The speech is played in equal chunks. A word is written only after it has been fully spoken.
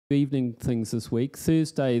Evening things this week.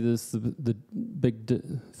 Thursday there's the big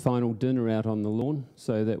final dinner out on the lawn,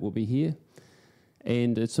 so that will be here.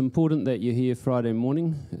 And it's important that you're here Friday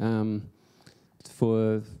morning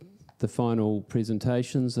for the final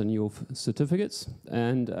presentations and your certificates,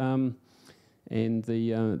 and the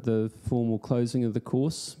formal closing of the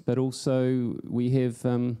course. But also we have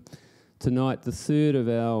tonight the third of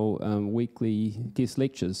our weekly guest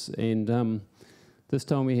lectures, and this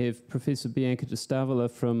time we have Professor Bianca De Stavola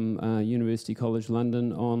from University College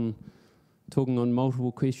London talking on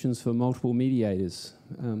multiple questions for multiple mediators.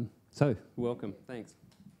 So, welcome. Thanks.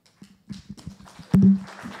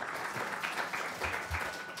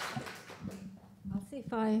 I'll see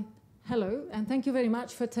if I... Hello, and thank you very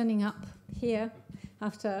much for turning up here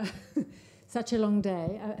after such a long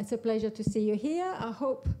day. It's a pleasure to see you here. I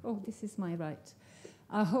hope... Oh, this is my right.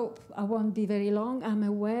 I hope I won't be very long. I'm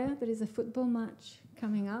aware there is a football match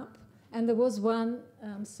coming up, and there was one.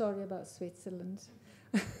 I'm sorry about Switzerland.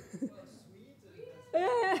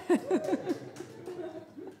 Yeah.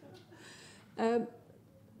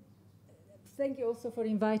 Thank you also for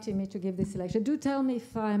inviting me to give this lecture. Do tell me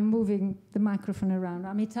if I'm moving the microphone around.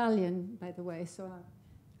 I'm Italian, by the way, so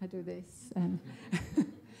I do this, and,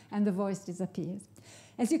 and the voice disappears.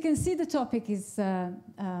 As you can see, the topic is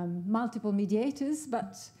multiple mediators,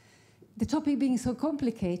 but the topic being so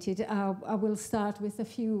complicated, I will start with a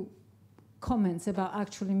few comments about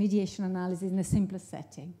actually mediation analysis in a simpler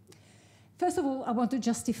setting. First of all, I want to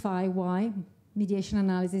justify why mediation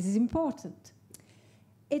analysis is important.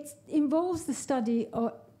 It involves the study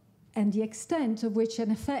and the extent of which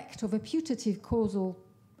an effect of a putative causal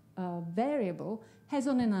variable has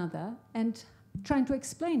on another, and trying to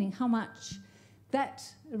explain how much that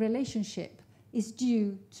relationship is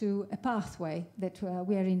due to a pathway that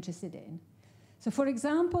we are interested in. So, for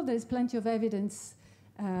example, there's plenty of evidence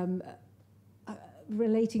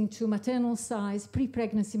relating to maternal size,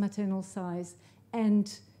 pre-pregnancy maternal size,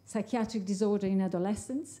 and psychiatric disorder in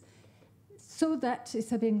adolescents, so that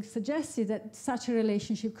it's been suggested that such a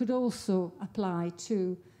relationship could also apply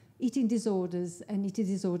to eating disorders and eating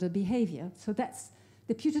disorder behavior. So that's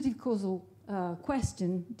the putative causal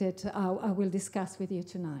question that I will discuss with you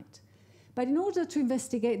tonight. But in order to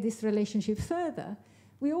investigate this relationship further,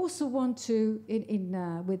 we also want to,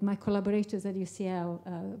 with my collaborators at UCL,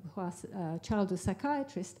 who are childhood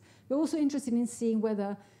psychiatrists, we're also interested in seeing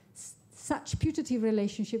whether such putative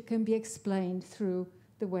relationship can be explained through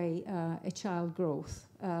the way a child grows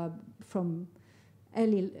from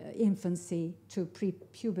early infancy to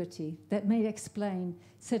pre-puberty, that may explain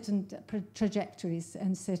certain trajectories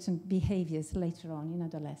and certain behaviors later on in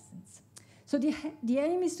adolescence. So the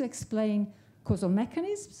aim is to explain causal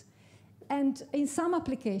mechanisms, and in some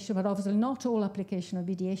application, but obviously not all application of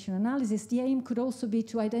mediation analysis, the aim could also be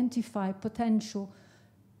to identify potential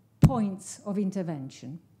points of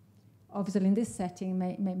intervention. Obviously in this setting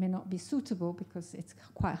may not be suitable because it's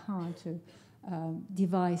quite hard to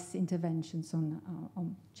devise interventions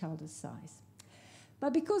on childhood size.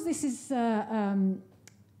 But because this is an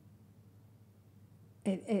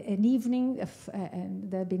evening,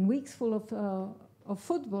 and there have been weeks full of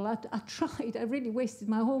football, I really wasted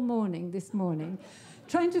my whole morning this morning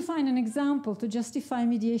trying to find an example to justify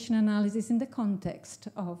mediation analysis in the context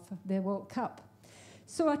of the World Cup.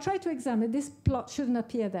 So I tried to examine, this plot shouldn't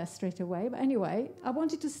appear there straight away, but anyway, I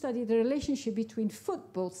wanted to study the relationship between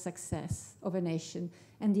football success of a nation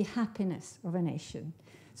and the happiness of a nation.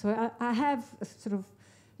 So I have a sort of,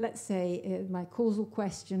 let's say, my causal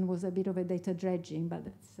question was a bit of a data dredging, but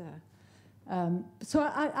that's... so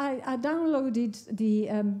I downloaded the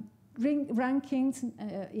rankings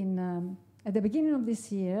at the beginning of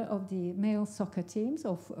this year of the male soccer teams,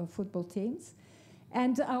 of football teams.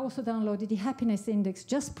 And I also downloaded the happiness index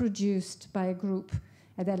just produced by a group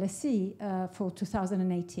at LSE for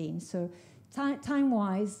 2018. So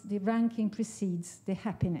time-wise, the ranking precedes the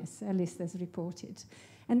happiness, at least as reported.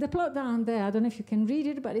 And the plot down there, I don't know if you can read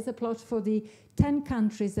it, but it's a plot for the 10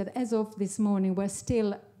 countries that, as of this morning, were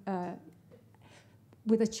still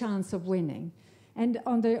with a chance of winning. And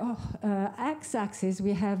on the x-axis,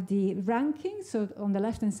 we have the ranking. So on the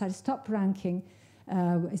left-hand side, top ranking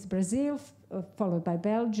is Brazil, followed by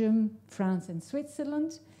Belgium, France, and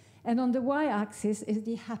Switzerland. And on the y-axis is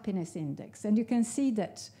the happiness index. And you can see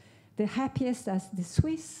that the happiest as the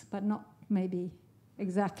Swiss, but not maybe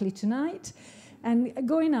exactly tonight, and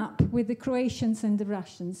going up with the Croatians and the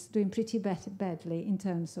Russians doing pretty badly in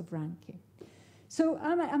terms of ranking. So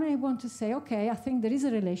I may want to say, okay, I think there is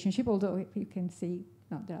a relationship, although you can see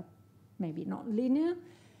they are maybe not linear,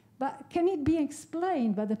 but can it be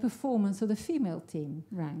explained by the performance of the female team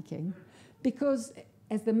ranking? Because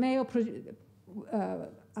as the male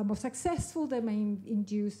are more successful, they may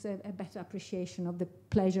induce a better appreciation of the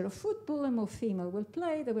pleasure of football, and more female will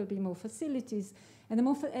play, there will be more facilities, and,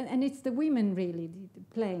 and it's the women really the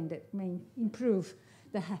playing that may improve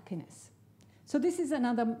the happiness. So this is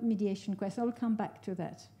another mediation question. I'll come back to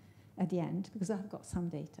that at the end, because I've got some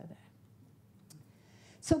data there.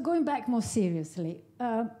 So going back more seriously,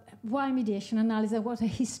 why mediation analysis? What a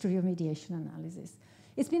history of mediation analysis.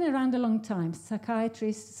 It's been around a long time.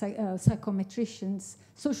 Psychiatrists, psychometricians,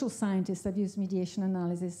 social scientists have used mediation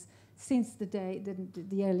analysis since the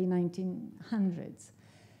early 1900s.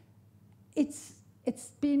 It's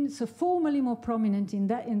been so formally more prominent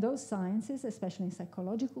in those sciences, especially in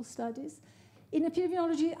psychological studies. In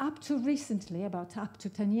epidemiology, up to recently, about up to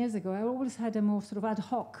 10 years ago, I always had a more sort of ad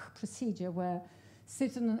hoc procedure where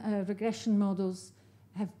certain regression models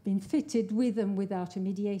have been fitted with and without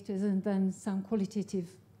mediators, and then some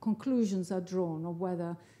qualitative conclusions are drawn of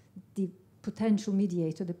whether the potential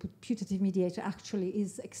mediator, the putative mediator, actually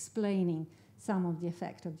is explaining some of the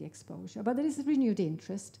effect of the exposure. But there is renewed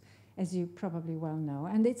interest, as you probably well know,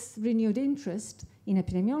 and its renewed interest in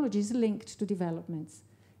epidemiology is linked to developments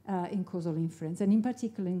in causal inference, and in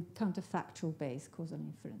particular in counterfactual-based causal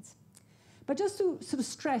inference. But just to sort of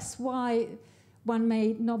stress why one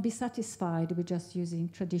may not be satisfied with just using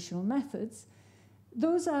traditional methods,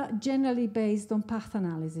 those are generally based on path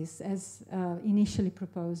analysis, as initially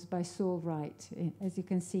proposed by Saul Wright, as you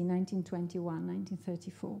can see, 1921,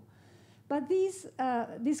 1934. But these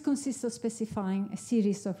consist of specifying a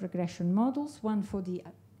series of regression models, one for the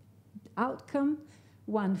outcome,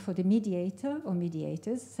 one for the mediator or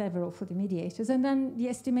mediators, several for the mediators, and then the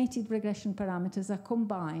estimated regression parameters are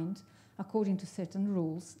combined according to certain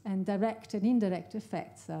rules, and direct and indirect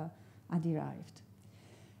effects are derived.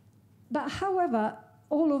 But however,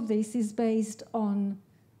 all of this is based on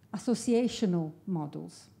associational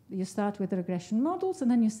models. You start with regression models,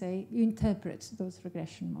 and then you interpret those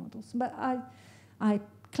regression models. But I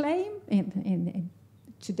claim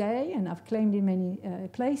today, and I've claimed in many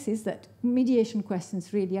places, that mediation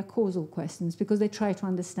questions really are causal questions, because they try to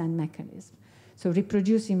understand mechanism. So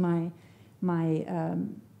reproducing my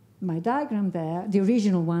diagram there, the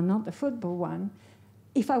original one, not the football one,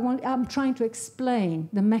 I'm trying to explain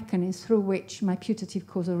the mechanism through which my putative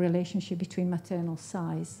causal relationship between maternal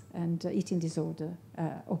size and eating disorder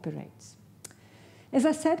operates. As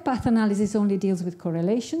I said, path analysis only deals with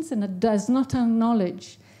correlations, and it does not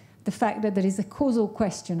acknowledge the fact that there is a causal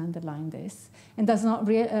question underlying this, and does not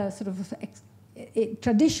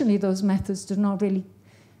traditionally those methods do not really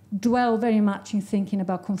dwell very much in thinking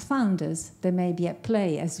about confounders that may be at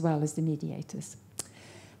play as well as the mediators.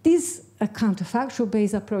 These are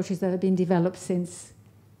counterfactual-based approaches that have been developed since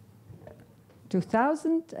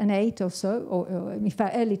 2008 or so, or in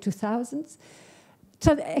fact early 2000s.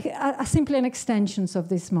 So are simply an extensions of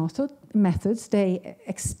these methods. They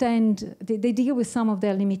deal with some of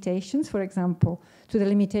their limitations, for example, to the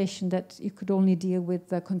limitation that you could only deal with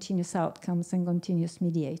the continuous outcomes and continuous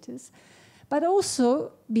mediators. But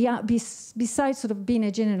also, besides sort of being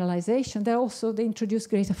a generalization, they introduce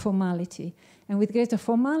greater formality. And with greater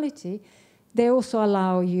formality, they also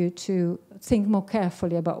allow you to think more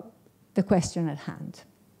carefully about the question at hand.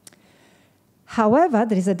 However,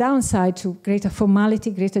 there is a downside to greater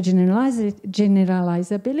formality, greater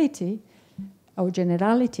generalizability, or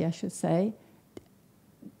generality, I should say.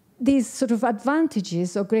 These sort of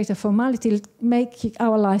advantages of greater formality make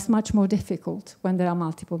our lives much more difficult when there are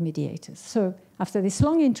multiple mediators. So after this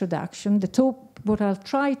long introduction, what I'll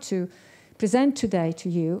try to present today to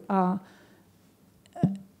you are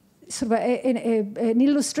sort of an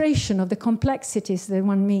illustration of the complexities that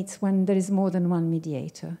one meets when there is more than one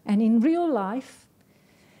mediator. And in real life,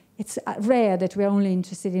 it's rare that we're only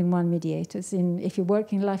interested in one mediator. If you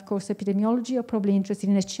work in life course epidemiology, you're probably interested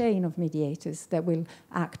in a chain of mediators that will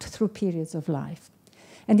act through periods of life.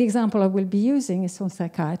 And the example I will be using is from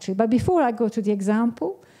psychiatry. But before I go to the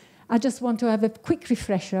example, I just want to have a quick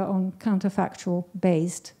refresher on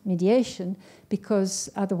counterfactual-based mediation, because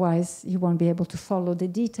otherwise you won't be able to follow the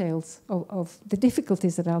details of the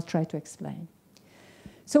difficulties that I'll try to explain.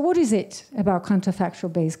 So what is it about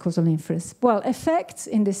counterfactual-based causal inference? Well, effects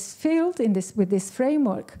in this field, with this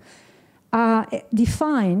framework, are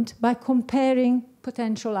defined by comparing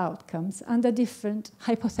potential outcomes under different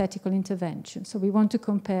hypothetical interventions. So we want to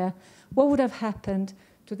compare what would have happened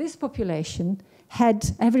to this population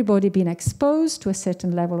had everybody been exposed to a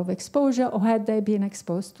certain level of exposure, or had they been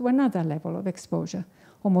exposed to another level of exposure,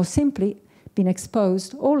 or more simply, been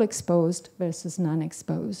exposed, all exposed versus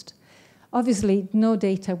non-exposed. Obviously, no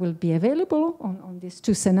data will be available on these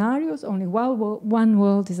two scenarios. Only one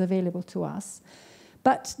world is available to us.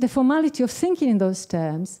 But the formality of thinking in those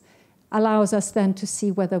terms allows us then to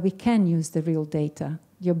see whether we can use the real data,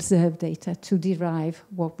 the observed data, to derive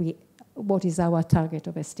what is our target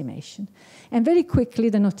of estimation. And very quickly,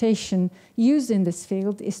 the notation used in this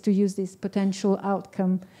field is to use this potential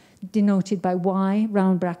outcome denoted by y,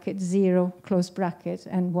 round bracket 0, close bracket,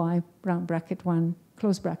 and y, round bracket 1,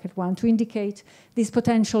 close bracket 1, to indicate these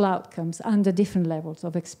potential outcomes under different levels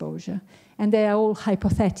of exposure. And they are all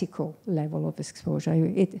hypothetical level of exposure.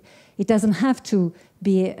 It doesn't have to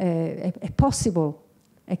be a possible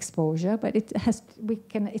exposure, but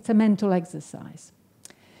it's a mental exercise.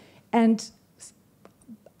 And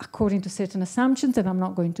according to certain assumptions, and I'm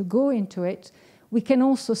not going to go into it, we can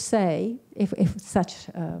also say,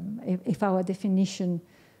 if our definition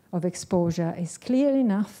of exposure is clear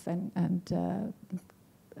enough and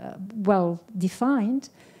well defined,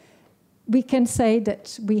 we can say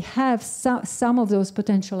that we have some of those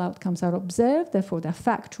potential outcomes are observed, therefore they're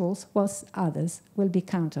factuals, whilst others will be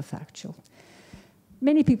counterfactual.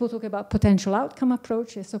 Many people talk about potential outcome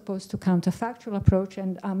approach as opposed to counterfactual approach,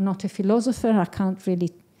 and I'm not a philosopher, I can't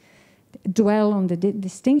really dwell on the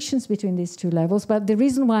distinctions between these two levels, but the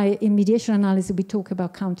reason why in mediation analysis we talk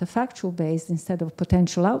about counterfactual based instead of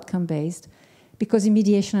potential outcome based, because in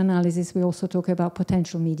mediation analysis we also talk about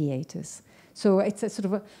potential mediators. So it's a sort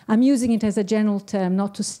of I'm using it as a general term,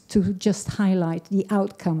 not to just highlight the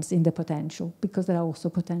outcomes in the potential, because there are also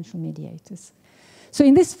potential mediators. So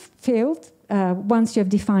in this field, once you have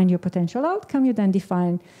defined your potential outcome, you then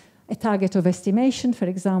define a target of estimation. For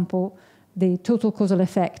example, the total causal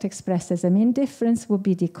effect expressed as a mean difference would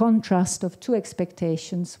be the contrast of two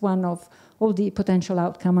expectations, one of all the potential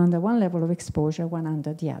outcome under one level of exposure, one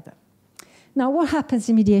under the other. Now, what happens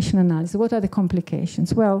in mediation analysis? What are the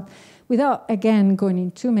complications? Well, without, again, going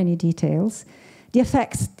into too many details, the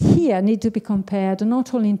effects here need to be compared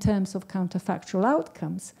not only in terms of counterfactual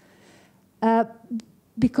outcomes,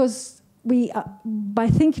 because by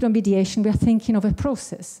thinking of mediation, we are thinking of a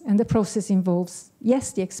process, and the process involves,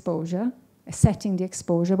 yes, the exposure, setting the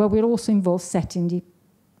exposure, but will also involve setting the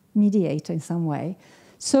mediator in some way.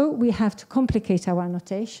 So we have to complicate our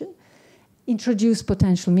notation, introduce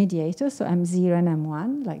potential mediators, so M0 and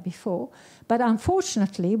M1, like before. But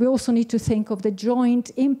unfortunately, we also need to think of the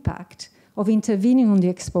joint impact of intervening on the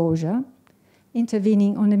exposure,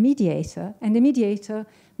 intervening on the mediator, and the mediator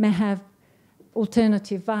may have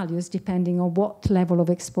alternative values depending on what level of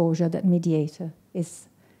exposure that mediator is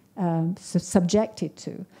subjected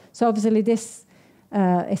to. So obviously this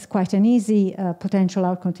is quite an easy potential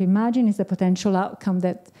outcome to imagine. Is the potential outcome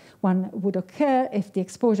that one would occur if the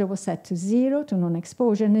exposure was set to 0, to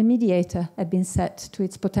non-exposure, and the mediator had been set to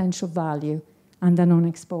its potential value under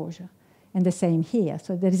non-exposure. And the same here.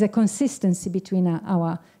 So there is a consistency between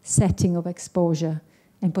our setting of exposure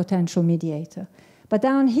and potential mediator. But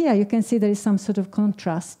down here, you can see there is some sort of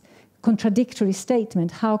contradictory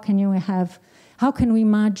statement. How can we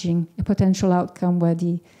imagine a potential outcome where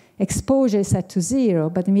the exposure is set to 0,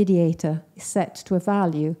 but the mediator is set to a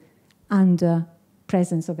value under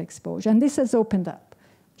presence of exposure? And this has opened up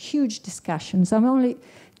huge discussions. I'm only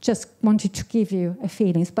just wanted to give you a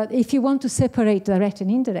feeling. But if you want to separate direct and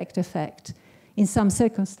indirect effect, in some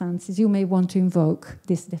circumstances, you may want to invoke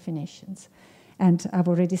these definitions. And I've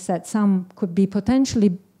already said some could be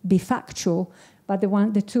potentially be factual, but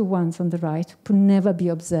the two ones on the right could never be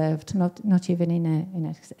observed, not even in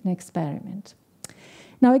an experiment.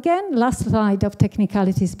 Now again, last slide of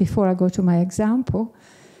technicalities before I go to my example.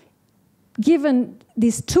 Given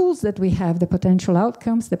these tools that we have, the potential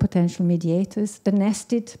outcomes, the potential mediators, the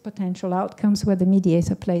nested potential outcomes where the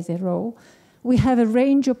mediator plays a role, we have a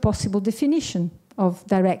range of possible definition of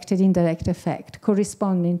direct and indirect effect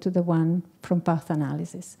corresponding to the one from path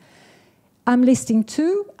analysis. I'm listing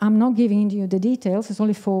two. I'm not giving you the details. It's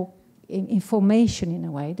only for information in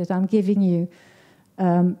a way that I'm giving you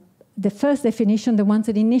the first definition, the ones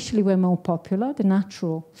that initially were more popular, the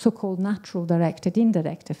natural, so-called natural direct and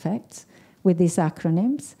indirect effects with these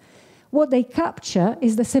acronyms. What they capture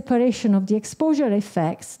is the separation of the exposure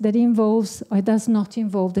effects that involves or does not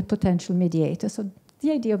involve the potential mediator. So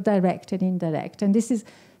the idea of direct and indirect. And this is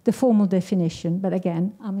the formal definition, but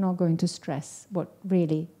again, I'm not going to stress what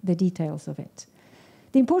really the details of it.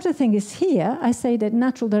 The important thing is here, I say that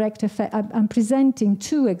natural direct effect, I'm presenting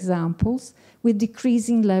two examples with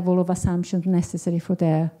decreasing level of assumptions necessary for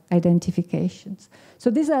their identifications. So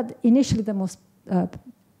these are initially the most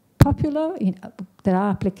popular. There are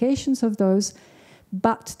applications of those,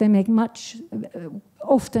 but they make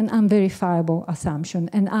often unverifiable assumption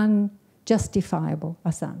and unjustifiable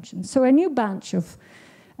assumptions. So a new bunch of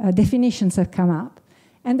definitions have come up,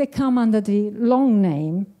 and they come under the long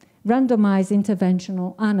name randomized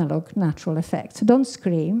interventional analog natural effect. So don't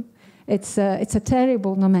scream. It's a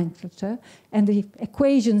terrible nomenclature, and the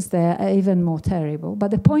equations there are even more terrible.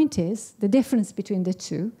 But the point is, the difference between the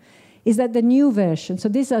two is that the new version, so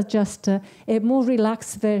these are just a more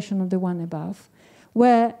relaxed version of the one above,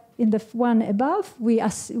 where in the one above, we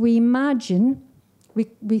imagine,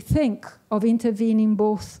 we think of intervening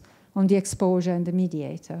both on the exposure and the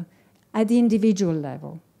mediator at the individual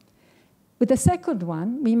level. With the second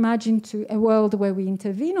one, we imagine a world where we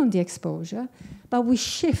intervene on the exposure, but we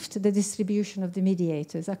shift the distribution of the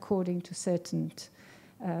mediators according to certain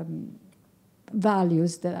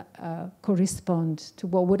values that correspond to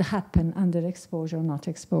what would happen under exposure or not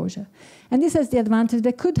exposure. And this has the advantage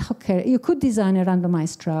that could occur. You could design a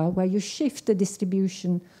randomized trial where you shift the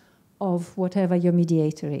distribution of whatever your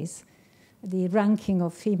mediator is, the ranking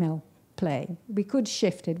of female play. We could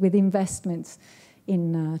shift it with investments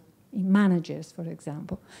in managers, for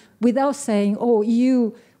example, without saying, oh,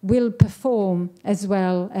 you will perform as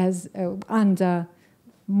well as under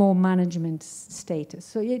more management status.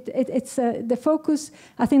 So it's the focus.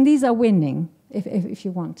 I think these are winning, if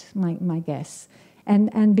you want my guess.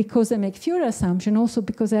 And because they make fewer assumptions, also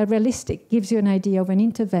because they're realistic, gives you an idea of an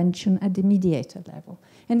intervention at the mediator level.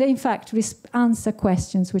 And they, in fact, answer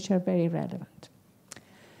questions which are very relevant.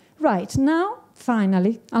 Right, now,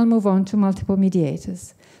 finally, I'll move on to multiple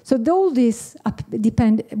mediators. So all this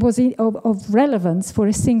was of relevance for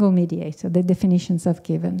a single mediator, the definitions I've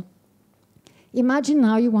given. Imagine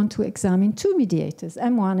now you want to examine two mediators,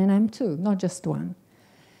 M1 and M2, not just one.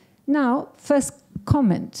 Now, first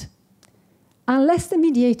comment. Unless the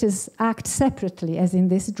mediators act separately, as in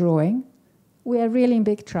this drawing, we are really in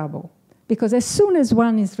big trouble. Because as soon as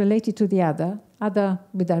one is related to the other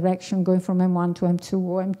with direction going from M1 to M2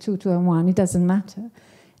 or M2 to M1, it doesn't matter.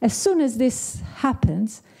 As soon as this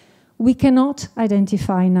happens, we cannot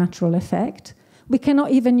identify natural effect. We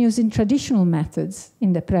cannot even use in traditional methods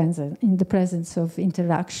in the presence of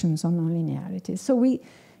interactions or nonlinearities. So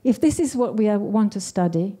if this is what we want to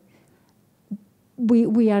study,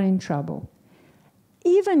 we are in trouble.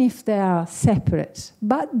 Even if they are separate,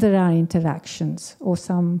 but there are interactions or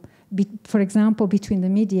some, for example, between the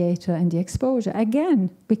mediator and the exposure, again,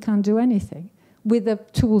 we can't do anything with the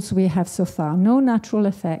tools we have so far. No natural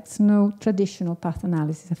effects, no traditional path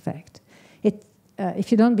analysis effect.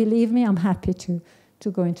 If you don't believe me, I'm happy to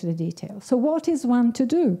go into the details. So what is one to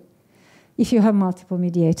do if you have multiple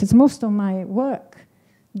mediators? Most of my work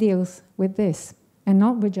deals with this, and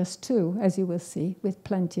not with just two, as you will see, with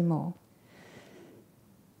plenty more.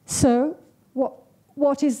 So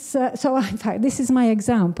in fact, this is my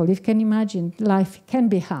example. You can imagine life can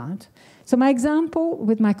be hard. So my example,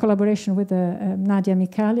 with my collaboration with Nadia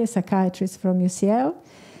Mikali, a psychiatrist from UCL,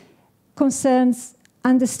 concerns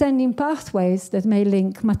understanding pathways that may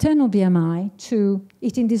link maternal BMI to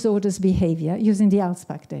eating disorders behavior using the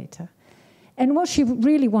Alzbach data. And what she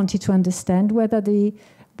really wanted to understand, whether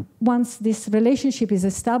once this relationship is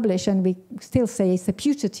established, and we still say it's a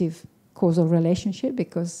putative causal relationship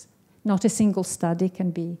because not a single study can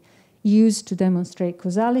be used to demonstrate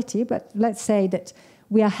causality, but let's say that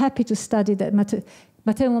we are happy to study that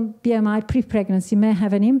maternal BMI pre-pregnancy may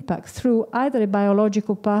have an impact through either a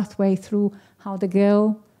biological pathway through how the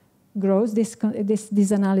girl grows.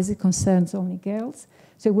 This analysis concerns only girls.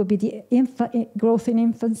 So it would be the growth in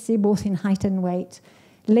infancy, both in height and weight,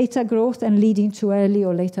 later growth and leading to early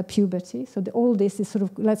or later puberty. So all this is sort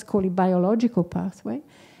of, let's call it biological pathway.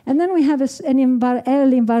 And then we have an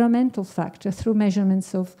early environmental factor through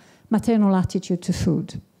measurements of maternal attitude to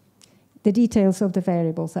food. The details of the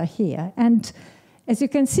variables are here. And as you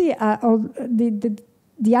can see,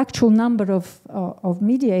 the actual number of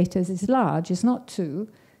mediators is large. It's not 2.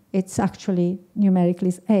 It's actually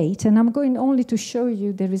numerically 8. And I'm going only to show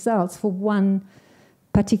you the results for one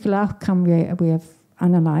particular outcome we have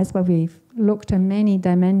analyzed, where we've looked at many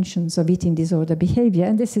dimensions of eating disorder behavior.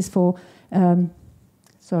 And this is for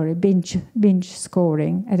binge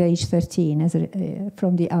scoring at age 13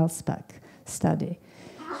 from the Alzbach study.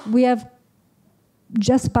 We have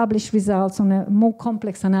just published results on a more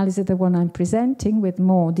complex analysis than one I'm presenting, with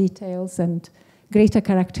more details and greater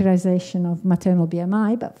characterization of maternal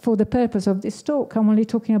BMI. But for the purpose of this talk, I'm only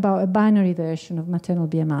talking about a binary version of maternal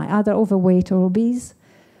BMI, either overweight or obese,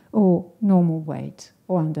 or normal weight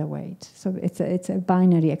or underweight. So it's a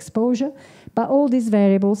binary exposure. But all these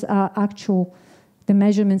variables are the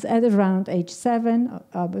measurements at around age 7.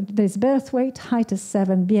 There's birth weight, height at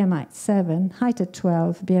 7, BMI at 7, height at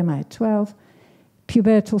 12, BMI at 12,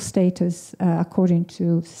 pubertal status according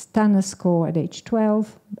to Stanner score at age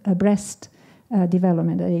 12, breast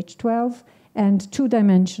development at age 12, and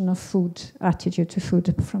two-dimension of food, attitude to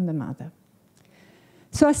food from the mother.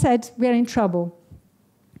 So I said, we're in trouble.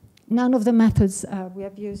 None of the methods we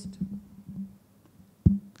have used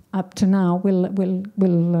up to now will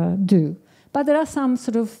do. But there are some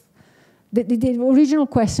sort of, the original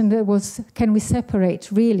question that was, can we separate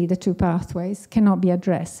really the two pathways, cannot be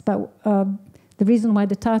addressed. But the reason why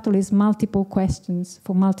the title is Multiple Questions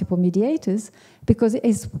for Multiple Mediators, because it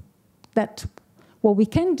is that what we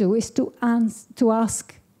can do is to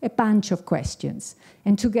ask a bunch of questions,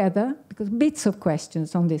 and together, because bits of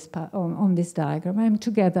questions on this diagram, and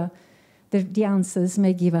together the answers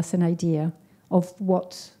may give us an idea of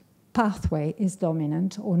what pathway is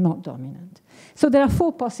dominant or not dominant. So there are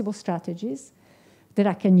 4 possible strategies that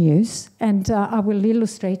I can use, and I will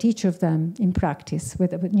illustrate each of them in practice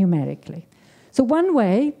with numerically. So one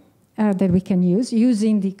way that we can use,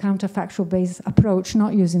 using the counterfactual-based approach,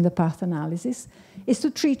 not using the path analysis, is to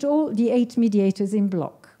treat all the 8 mediators in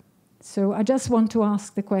block. So I just want to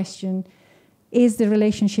ask the question, is the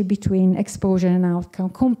relationship between exposure and outcome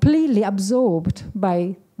completely absorbed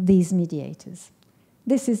by these mediators?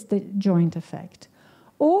 This is the joint effect.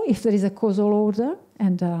 Or if there is a causal order,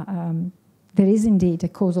 and there is indeed a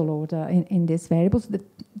causal order in these variables, the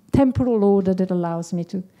temporal order that allows me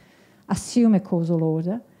to assume a causal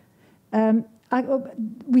order,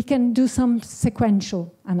 we can do some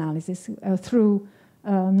sequential analysis through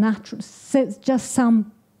just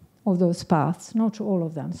some of those paths, not all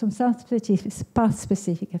of them, some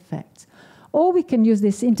path-specific effects. Or we can use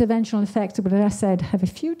this interventional effect, but as I said, have a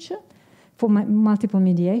future for multiple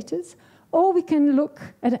mediators. Or we can look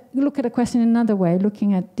at a question in another way,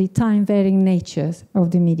 looking at the time-varying natures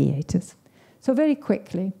of the mediators. So very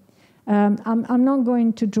quickly, I'm not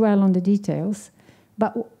going to dwell on the details,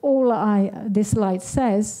 but all this slide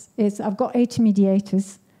says is I've got 8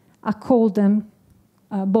 mediators. I call them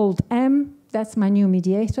bold M. That's my new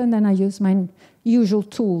mediator, and then I use my usual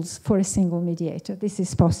tools for a single mediator. This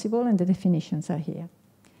is possible, and the definitions are here.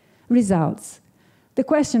 Results. The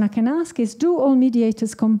question I can ask is, do all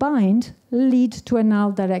mediators combined lead to a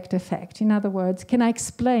null direct effect? In other words, can I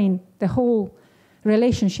explain the whole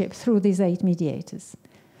relationship through these 8 mediators?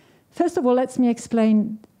 First of all, let me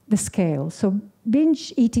explain the scale. So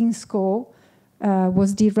binge eating score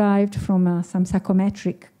was derived from some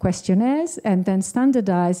psychometric questionnaires and then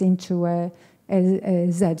standardized into a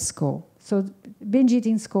Z score. So binge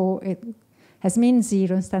eating score, it has mean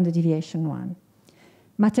 0 and standard deviation 1.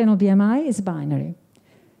 Maternal BMI is binary.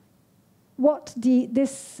 What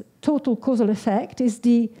this total causal effect is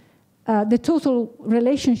the total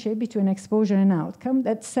relationship between exposure and outcome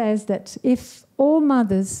that says that if all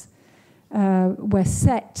mothers were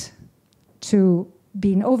set to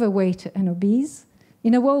being overweight and obese,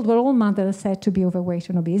 in a world where all mothers are said to be overweight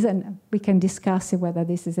and obese, and we can discuss whether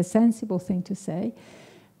this is a sensible thing to say,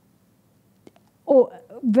 or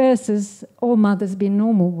versus all mothers being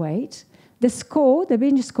normal weight, the score, the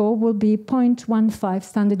binge score, will be 0.15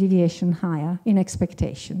 standard deviation higher in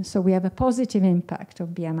expectation. So we have a positive impact of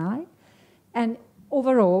BMI, and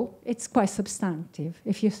overall, it's quite substantive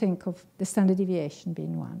if you think of the standard deviation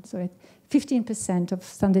being 1. So 15% of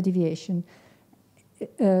standard deviation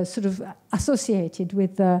sort of associated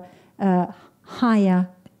with higher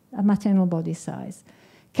maternal body size.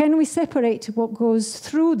 Can we separate what goes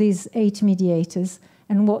through these 8 mediators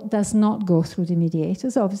and what does not go through the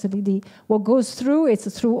mediators? Obviously, what goes through,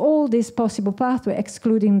 it's through all these possible pathways,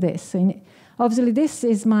 excluding this. And obviously, this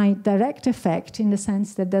is my direct effect in the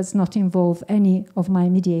sense that does not involve any of my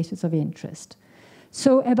mediators of interest.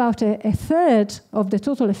 So about a third of the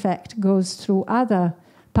total effect goes through other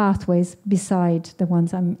pathways beside the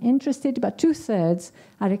ones I'm interested, but 2/3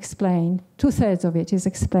 are explained, 2/3 of it is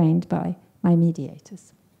explained by my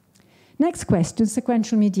mediators. Next question,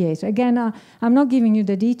 sequential mediator. Again, I'm not giving you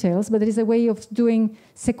the details, but there is a way of doing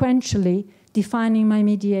sequentially, defining my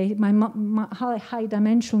mediator, my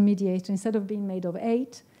high-dimensional mediator, instead of being made of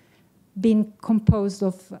 8, being composed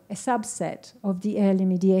of a subset of the early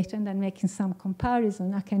mediator, and then making some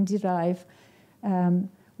comparison, I can derive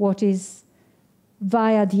what is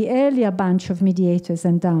via the earlier bunch of mediators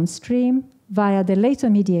and downstream, via the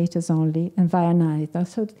later mediators only, and via neither.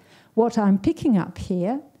 So what I'm picking up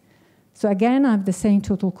here, so again, I have the same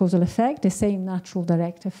total causal effect, the same natural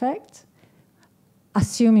direct effect,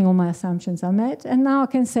 assuming all my assumptions are met. And now I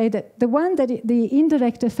can say that the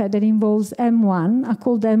indirect effect that involves M1, I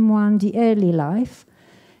call M1 the early life,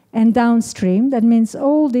 and downstream, that means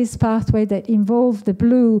all these pathways that involve the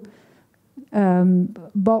blue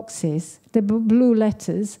boxes, the blue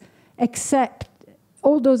letters, except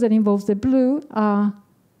all those that involve the blue are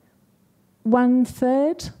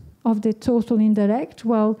 1/3 of the total indirect?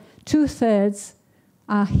 Well, 2/3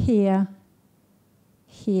 are here,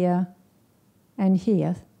 here, and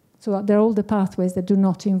here. So they're all the pathways that do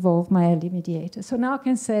not involve my early mediator. So now I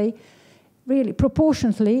can say, really,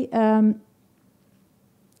 proportionately, no,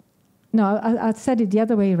 I said it the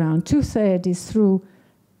other way around. 2/3 is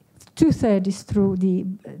through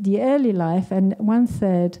the early life, and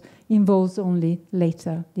 1/3 involves only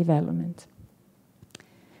later development.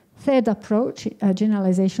 Third approach,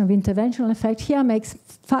 generalization of interventional effect, here makes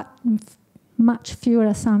much fewer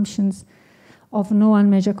assumptions of no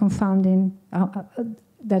unmeasured confounding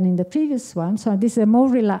than in the previous one. So this is a more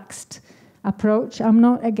relaxed approach. I'm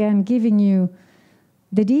not, again, giving you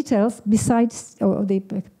the details besides, or the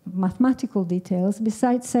mathematical details,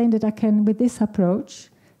 besides saying that I can, with this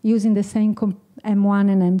approach, using the same M1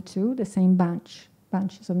 and M2, the same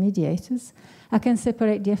bunches of mediators, I can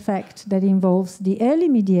separate the effect that involves the early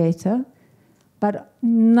mediator, but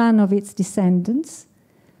none of its descendants,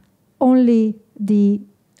 only the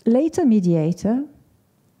later mediator,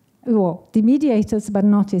 well, the mediators but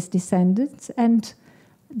not its descendants, and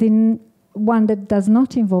the one that does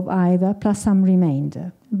not involve either, plus some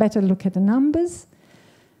remainder. Better look at the numbers.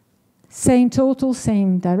 Same total,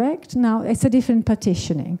 same direct. Now it's a different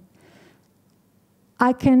partitioning.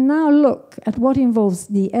 I can now look at what involves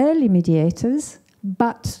the early mediators,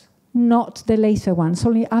 but not the later ones,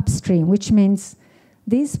 only upstream, which means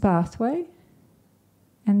this pathway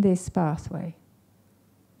and this pathway.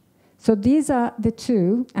 So these are the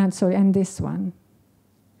two, and this one,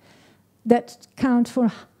 that count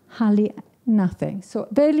for hardly nothing. So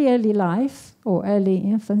very early life, or early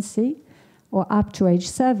infancy, or up to age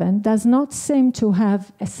 7, does not seem to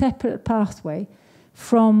have a separate pathway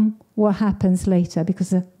from what happens later, because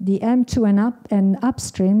the M2 and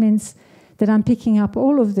upstream means that I'm picking up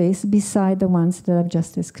all of this beside the ones that I've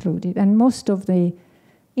just excluded. And most of the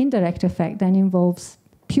indirect effect then involves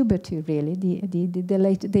puberty, really, the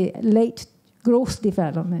late growth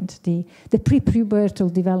development, the pre-pubertal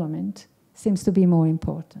development seems to be more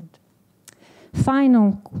important.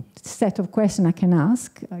 Final set of questions I can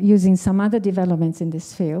ask, using some other developments in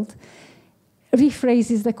this field,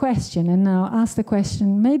 rephrases the question, and now ask the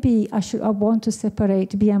question, maybe I want to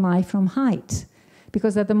separate BMI from height,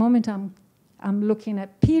 because at the moment I'm looking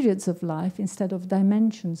at periods of life instead of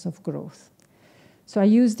dimensions of growth. So I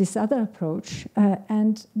use this other approach,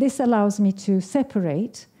 and this allows me to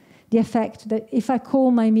separate the effect that if I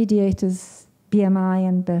call my mediators BMI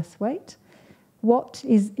and birth weight, what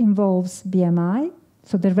involves BMI,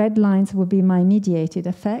 so the red lines will be my mediated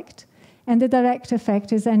effect, and the direct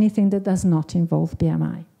effect is anything that does not involve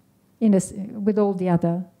BMI, with all the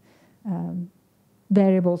other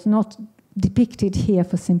variables not depicted here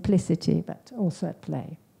for simplicity, but also at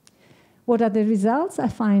play. What are the results? I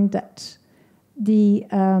find that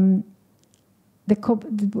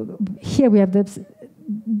here we have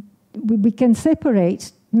we can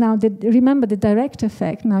separate now. Remember, the direct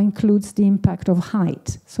effect now includes the impact of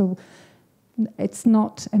height, so it's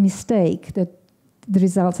not a mistake that the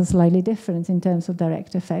results are slightly different in terms of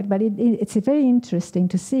direct effect, but it's very interesting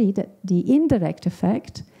to see that the indirect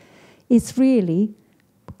effect is really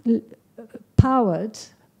powered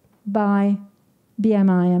by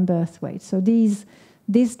BMI and birth weight. So these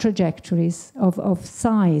trajectories of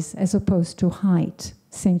size as opposed to height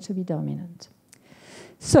seem to be dominant.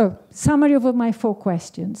 So, summary of my 4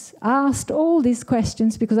 questions. I asked all these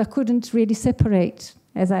questions because I couldn't really separate,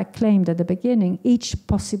 as I claimed at the beginning, each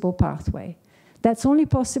possible pathway. That's only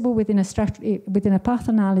possible within a path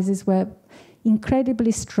analysis where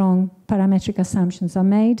incredibly strong parametric assumptions are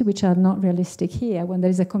made, which are not realistic here when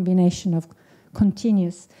there is a combination of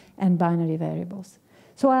continuous and binary variables.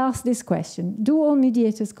 So I asked this question: do all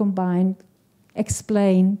mediators combined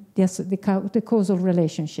explain the causal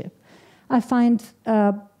relationship? I find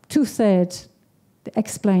 2/3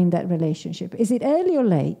 explain that relationship. Is it early or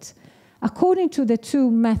late? According to the 2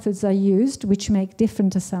 methods I used, which make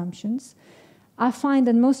different assumptions, I find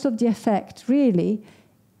that most of the effect really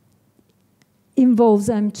involves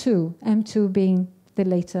M2 being the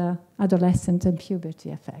later adolescent and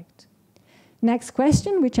puberty effect. Next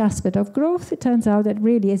question, which aspect of growth? It turns out that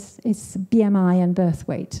really it's BMI and birth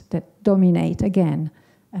weight that dominate, again,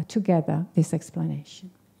 together, this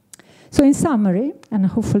explanation. So in summary, and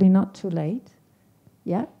hopefully not too late,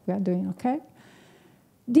 yeah, we are doing okay.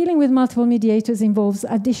 Dealing with multiple mediators involves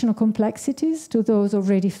additional complexities to those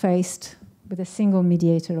already faced with a single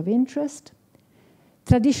mediator of interest.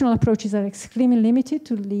 Traditional approaches are extremely limited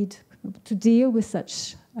to deal with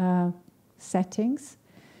such settings.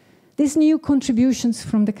 These new contributions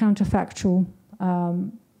from the counterfactual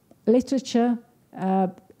literature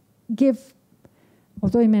give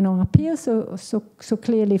although it may not appear so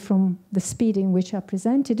clearly from the speed in which are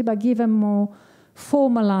presented, but give a more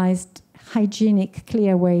formalized, hygienic,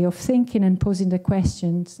 clear way of thinking and posing the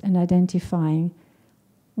questions and identifying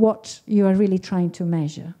what you are really trying to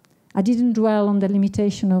measure. I didn't dwell on the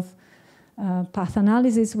limitation of path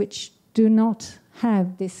analysis, which do not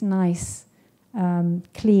have this nice,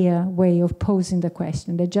 clear way of posing the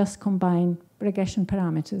question. They just combine regression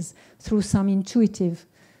parameters through some intuitive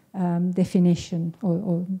definition,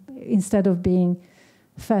 or instead of being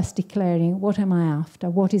first declaring, what am I after?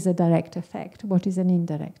 What is a direct effect? What is an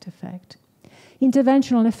indirect effect?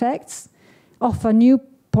 Interventional effects offer new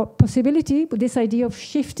possibility, but this idea of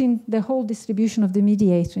shifting the whole distribution of the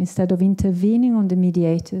mediator instead of intervening on the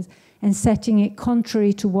mediators and setting it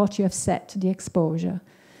contrary to what you have set, the exposure.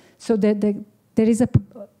 So that there is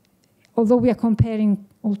although we are comparing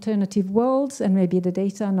alternative worlds and maybe the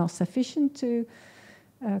data are not sufficient to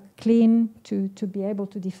clean to be able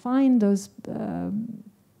to define those,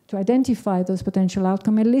 to identify those potential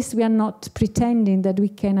outcomes, at least we are not pretending that we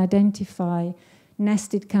can identify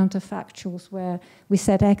nested counterfactuals where we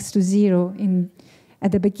set x to 0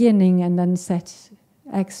 at the beginning and then set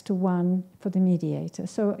x to 1 for the mediator.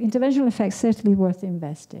 So interventional effects certainly worth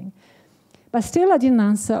investing. But still I didn't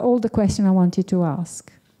answer all the questions I wanted to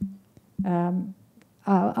ask.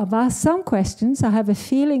 I've asked some questions. I have a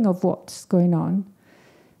feeling of what's going on,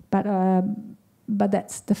 but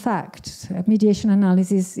that's the fact. Mediation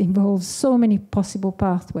analysis involves so many possible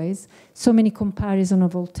pathways, so many comparisons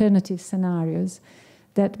of alternative scenarios,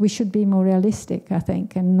 that we should be more realistic, I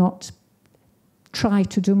think, and not try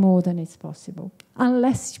to do more than is possible,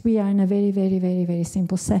 unless we are in a very, very, very, very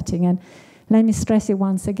simple setting. And let me stress it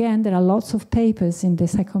once again, there are lots of papers in the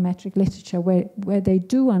psychometric literature where they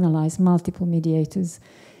do analyze multiple mediators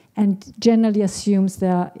and generally assumes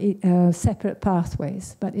there are separate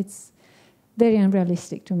pathways, but it's very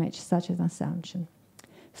unrealistic to make such an assumption.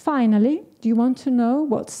 Finally, do you want to know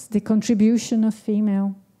what's the contribution of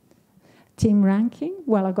female team ranking?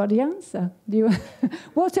 Well, I got the answer. Do you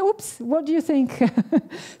what do you think?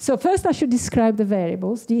 So first I should describe the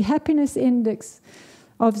variables. The happiness index,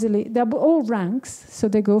 obviously, they're all ranks, so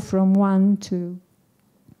they go from 1 to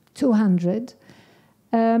 200.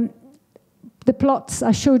 The plots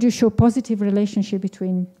I showed you show positive relationship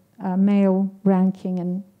between male ranking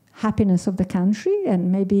and happiness of the country,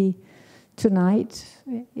 and maybe tonight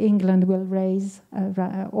England will raise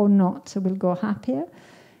or not, will go happier.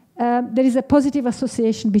 There is a positive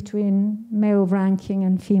association between male ranking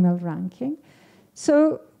and female ranking.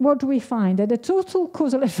 So what do we find? That the total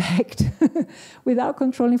causal effect, without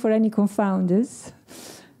controlling for any confounders,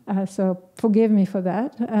 so forgive me for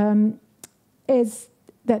that, is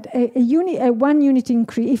that a 1 unit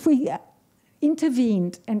increase, if we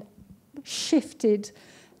intervened and shifted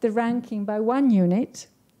the ranking by 1 unit,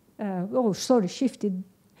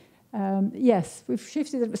 yes, we've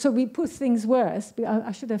shifted, so we put things worse.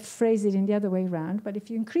 I should have phrased it in the other way around, but if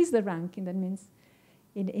you increase the ranking, that means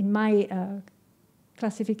in my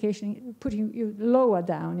classification, putting you lower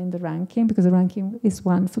down in the ranking, because the ranking is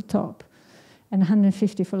 1 for top and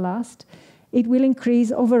 150 for last, it will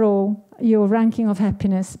increase overall your ranking of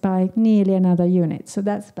happiness by nearly another unit. So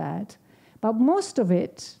that's bad. But most of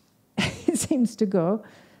it seems to go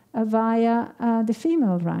via the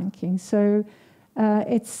female ranking. So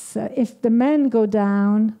it's if the men go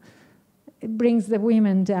down, it brings the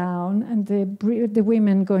women down, and the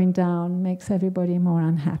women going down makes everybody more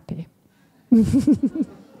unhappy.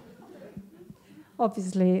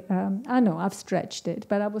 Obviously, I know I've stretched it,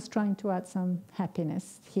 but I was trying to add some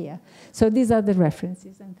happiness here. So these are the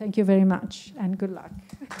references, and thank you very much, and good luck.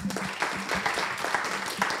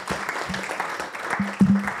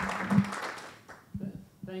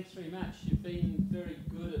 Thanks very much. You've been very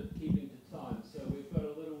good at keeping to time, so we've got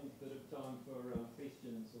a little bit of time for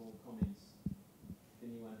questions or comments. If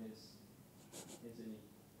anyone has any.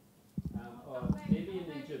 Maybe in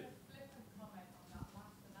Egypt.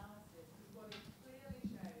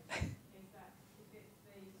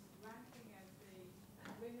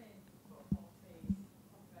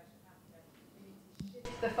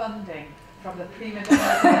 The funding from the prima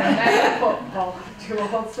donnas in male football to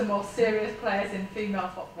hold some more serious players in female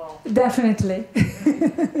football. Definitely. I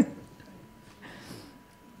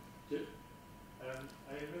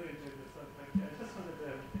really enjoyed this one. Thank you. I just wanted to,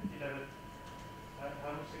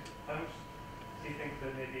 how much do you think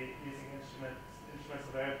that maybe using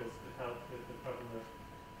instrumental variables could help with the problem of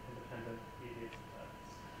independent mediated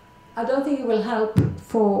effects? I don't think it will help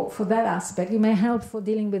for that aspect. It may help for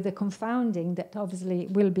dealing with the confounding that obviously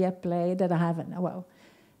will be at play that I haven't. Well,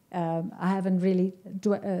 I haven't really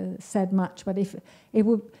said much, but if it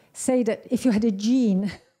would say that if you had a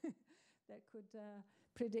gene that could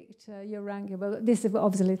predict your ranking, well, this is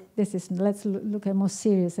obviously let's look at a more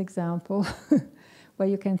serious example where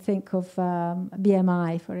you can think of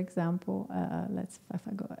BMI, for example. If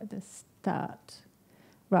I go at the start,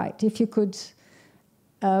 right? If you could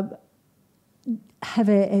have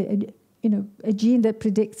a gene that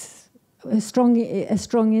predicts a strong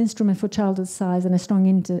instrument for childhood size and a strong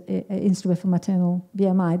instrument for maternal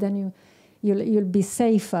BMI, then you'll be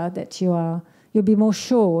safer, that you'll be more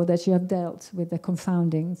sure that you have dealt with the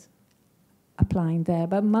confoundings applying there.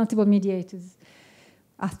 But multiple mediators,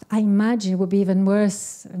 I imagine, would be even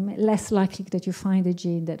worse, less likely that you find a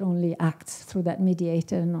gene that only acts through that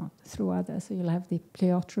mediator and not through others. So you'll have the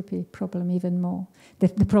pleiotropy problem even more.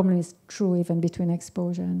 The problem is true even between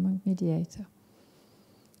exposure and mediator.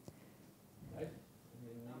 In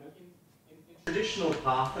traditional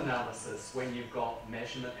path analysis, when you've got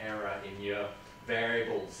measurement error in your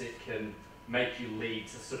variables, it can make you lead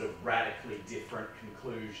to sort of radically different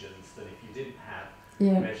conclusions than if you didn't have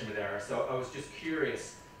measurement error. So I was just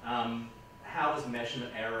curious, how does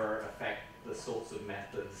measurement error affect the sorts of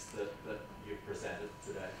methods that you've presented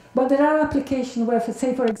today? Well, there are applications where,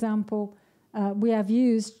 for example, we have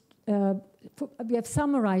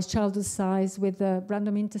summarized childhood size with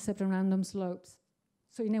random intercept and random slopes.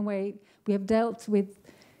 So in a way, we have dealt with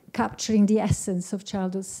capturing the essence of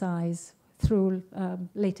childhood size through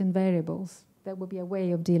latent variables. That would be a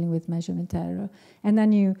way of dealing with measurement error. And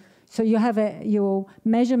then you have your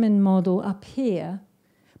measurement model up here,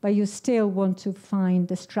 but you still want to find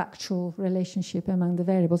the structural relationship among the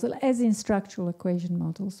variables, as in structural equation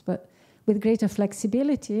models, but with greater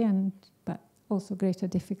flexibility but also greater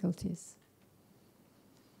difficulties.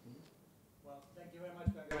 Well, thank you very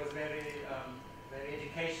much. That was very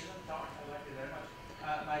educational talk. I liked it very much.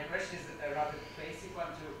 My question is a rather basic one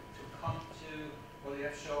to come to what you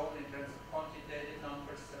have shown in terms of quantitative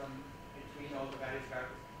numbers between all the various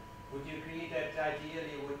variables. Would you agree that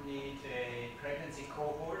ideally you would need a pregnancy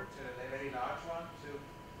cohort, a very large one, to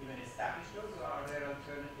even establish those, or are there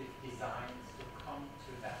alternative designs to come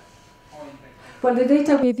to that point? Well, the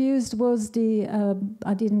data we've used was I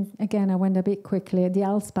went a bit quickly, the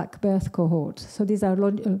Alsbach birth cohort. So these are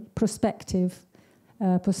prospectively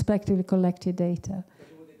collected data. But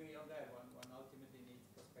you would agree on that one ultimately needs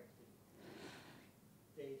prospective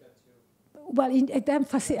data to... Well, it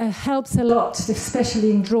helps a lot, especially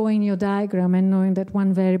in drawing your diagram and knowing that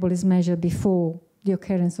one variable is measured before the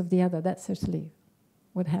occurrence of the other. That certainly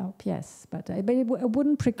would help, yes. But it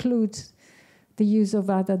wouldn't preclude the use of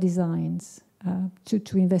other designs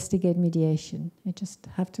to investigate mediation. You just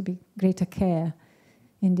have to be greater care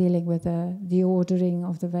in dealing with the ordering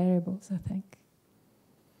of the variables, I think.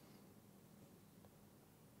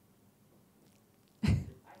 I think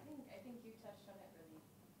you touched on it really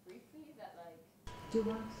briefly, that Do you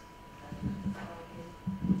want?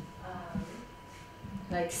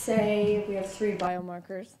 Like, say we have 3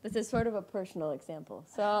 biomarkers. This is sort of a personal example.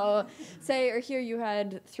 So here you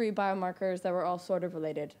had 3 biomarkers that were all sort of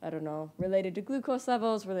related. I don't know, related to glucose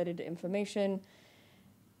levels, related to inflammation.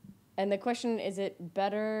 And the question, is it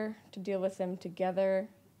better to deal with them together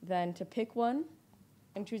than to pick one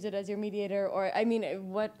and choose it as your mediator? Or, I mean,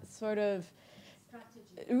 what sort of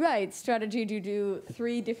strategy do you do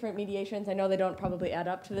 3 different mediations? I know they don't probably add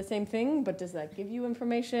up to the same thing, but does that give you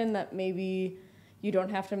information that maybe you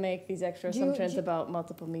don't have to make these extra assumptions about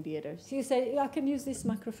multiple mediators? So you say, I can use this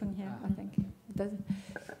microphone here, I think.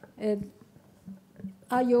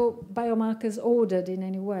 Are your biomarkers ordered in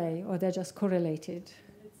any way, or they're just correlated?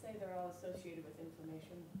 Let's say they're all associated with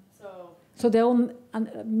inflammation. So they're all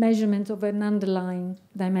measurement of an underlying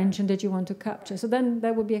dimension that you want to capture. So then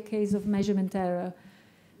there would be a case of measurement error,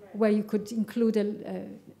 where you could include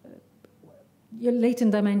your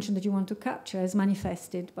latent dimension that you want to capture as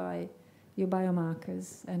manifested by your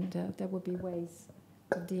biomarkers, and there would be ways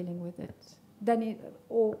of dealing with it. Then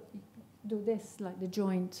or do this, like the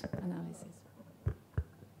joint analysis.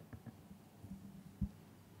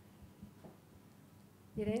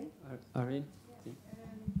 Irene? Irene?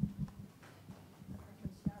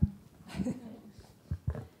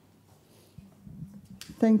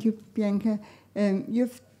 Thank you, Bianca.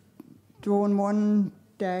 You've drawn one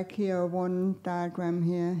DAG here, one diagram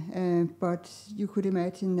here, but you could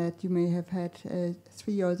imagine that you may have had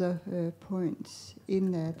 3 other points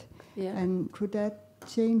in that. Yeah. And could that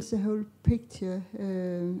change the whole picture?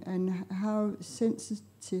 And how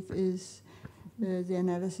sensitive is the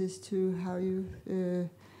analysis to how you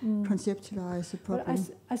conceptualize the problem. Well,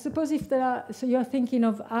 I suppose if there are, so you're thinking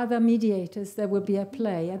of other mediators that would be at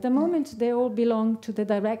play. At the moment, they all belong to the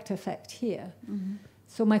direct effect here. Mm-hmm.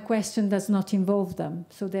 So my question does not involve them.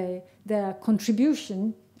 So their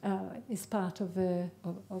contribution is part of the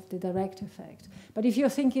direct effect. But if you're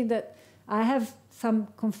thinking that I have some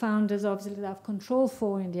confounders, obviously, that I have control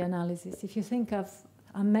for in the analysis, if you think of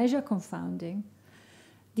a measure confounding,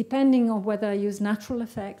 depending on whether I use natural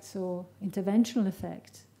effects or interventional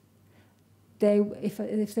effects,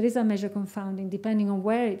 if there is a measure confounding, depending on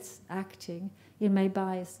where it's acting, it may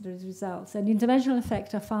bias the results. And interventional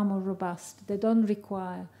effects are far more robust. They don't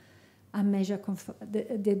require a measure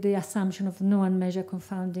the assumption of no measure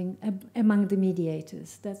confounding among the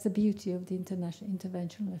mediators. That's the beauty of the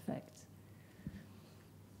interventional effects.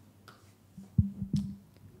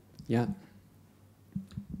 Yeah.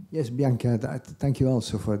 Yes, Bianca, thank you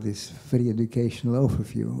also for this very educational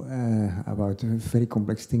overview about very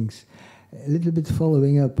complex things. A little bit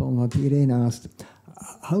following up on what Irene asked,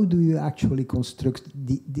 how do you actually construct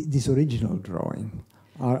this original drawing?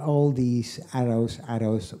 Are all these arrows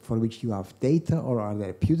for which you have data, or are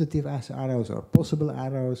they putative arrows or possible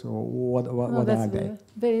arrows, or what are they?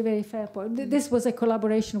 Very, very fair point. This was a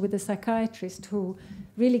collaboration with a psychiatrist who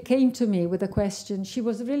really came to me with a question. She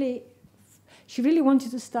really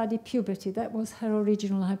wanted to study puberty. That was her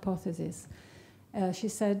original hypothesis. She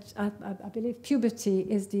said, I believe puberty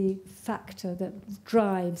is the factor that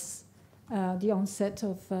drives the onset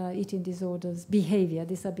of eating disorders, behavior,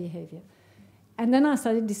 behavior. And then I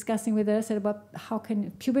started discussing with her. I said about how can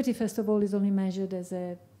puberty, first of all, is only measured as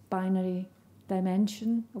a binary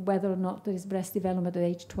dimension, whether or not there is breast development at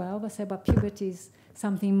age 12. I said, but puberty is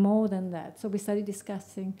something more than that. So we started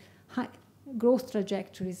discussing growth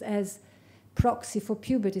trajectories as proxy for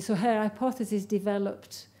puberty. So her hypothesis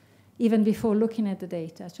developed even before looking at the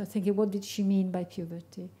data. So thinking, what did she mean by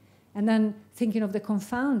puberty? And then thinking of the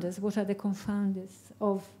confounders. What are the confounders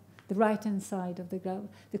of the right-hand side of the graph?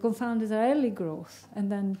 The confounders are early growth, and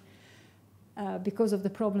then because of the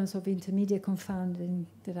problems of intermediate confounding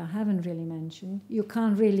that I haven't really mentioned, you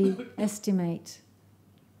can't really estimate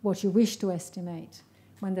what you wish to estimate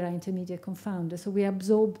when there are intermediate confounders. So we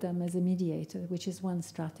absorb them as a mediator, which is one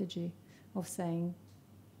strategy of saying,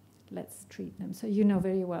 let's treat them. So you know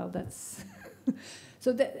very well that's...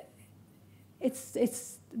 so that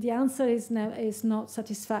it's the answer is not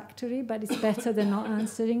satisfactory, but it's better than not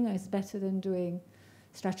answering. It's better than doing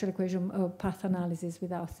structural equation or path analysis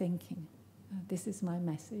without thinking. This is my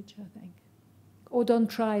message, I think. Or don't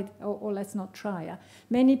try, or let's not try.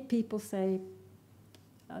 Many people say,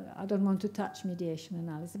 I don't want to touch mediation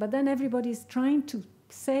analysis, but then everybody's trying to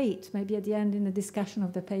say it, maybe at the end in the discussion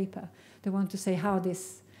of the paper. They want to say how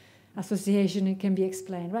this association can be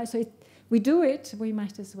explained, right? So we do it, we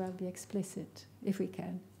might as well be explicit if we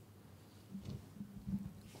can.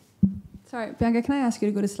 Sorry, Bianca, can I ask you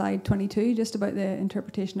to go to slide 22, just about the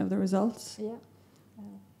interpretation of the results? Yeah.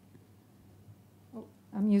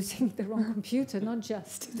 I'm using the wrong computer, not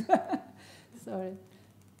just. Sorry.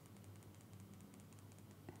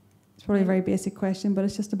 It's probably a very basic question, but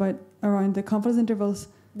it's just about around the confidence intervals.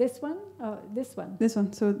 This one? Oh, this one. This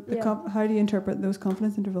one. So how do you interpret those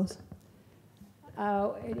confidence intervals?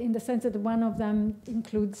 In the sense that one of them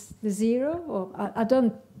includes the zero, or I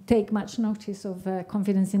don't take much notice of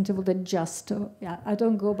confidence interval that just, I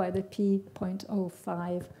don't go by the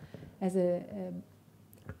p.05 as a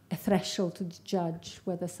threshold to judge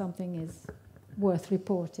whether something is worth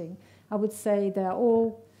reporting. I would say they're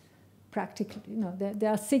all practically,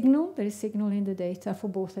 there is signal in the data for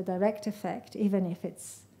both a direct effect, even if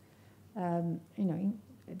it's,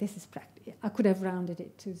 this is practical. I could have rounded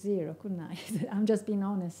it to zero, couldn't I? I'm just being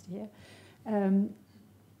honest here.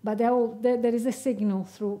 But there is a signal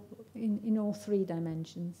through in all three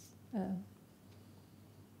dimensions.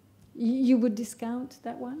 You would discount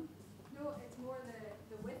that one? No, it's more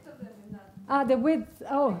the width of them in that. The width.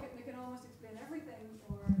 Oh. They can almost explain everything,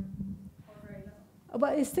 or very little.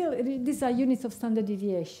 But it's still, these are units of standard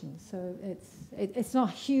deviation, so it's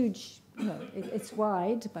not huge. It's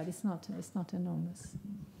wide, but it's not enormous.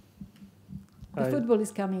 The football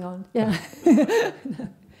is coming on. Yeah.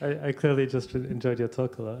 I clearly just enjoyed your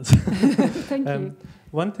talk a lot. Thank you.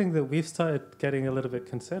 One thing that we've started getting a little bit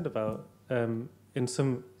concerned about in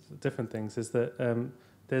some different things is that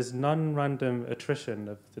there's non-random attrition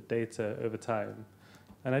of the data over time.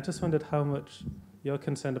 And I just wondered how much you're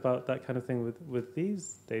concerned about that kind of thing with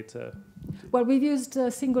these data. Well, we've used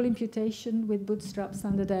single imputation with bootstrap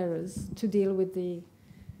standard errors to deal with the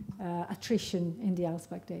attrition in the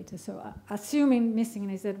Alsbach data. So assuming missing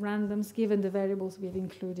is at randoms, given the variables we've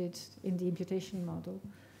included in the imputation model.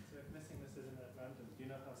 So if missing this isn't at random, do you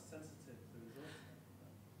know how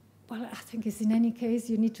Well, I think it's in any case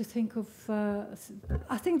you need to think of.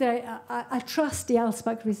 I think that I trust the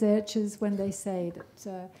Alsbach researchers when they say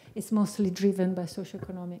that it's mostly driven by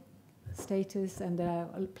socioeconomic status, and there are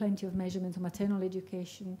plenty of measurements of maternal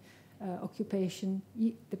education, occupation,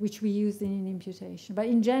 which we use in imputation. But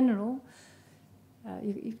in general,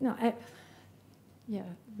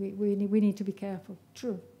 we need to be careful.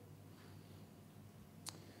 True.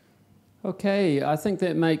 Okay, I think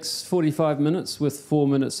that makes 45 minutes with 4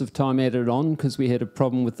 minutes of time added on because we had a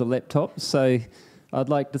problem with the laptop. So I'd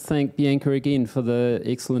like to thank Bianca again for the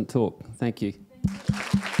excellent talk. Thank you.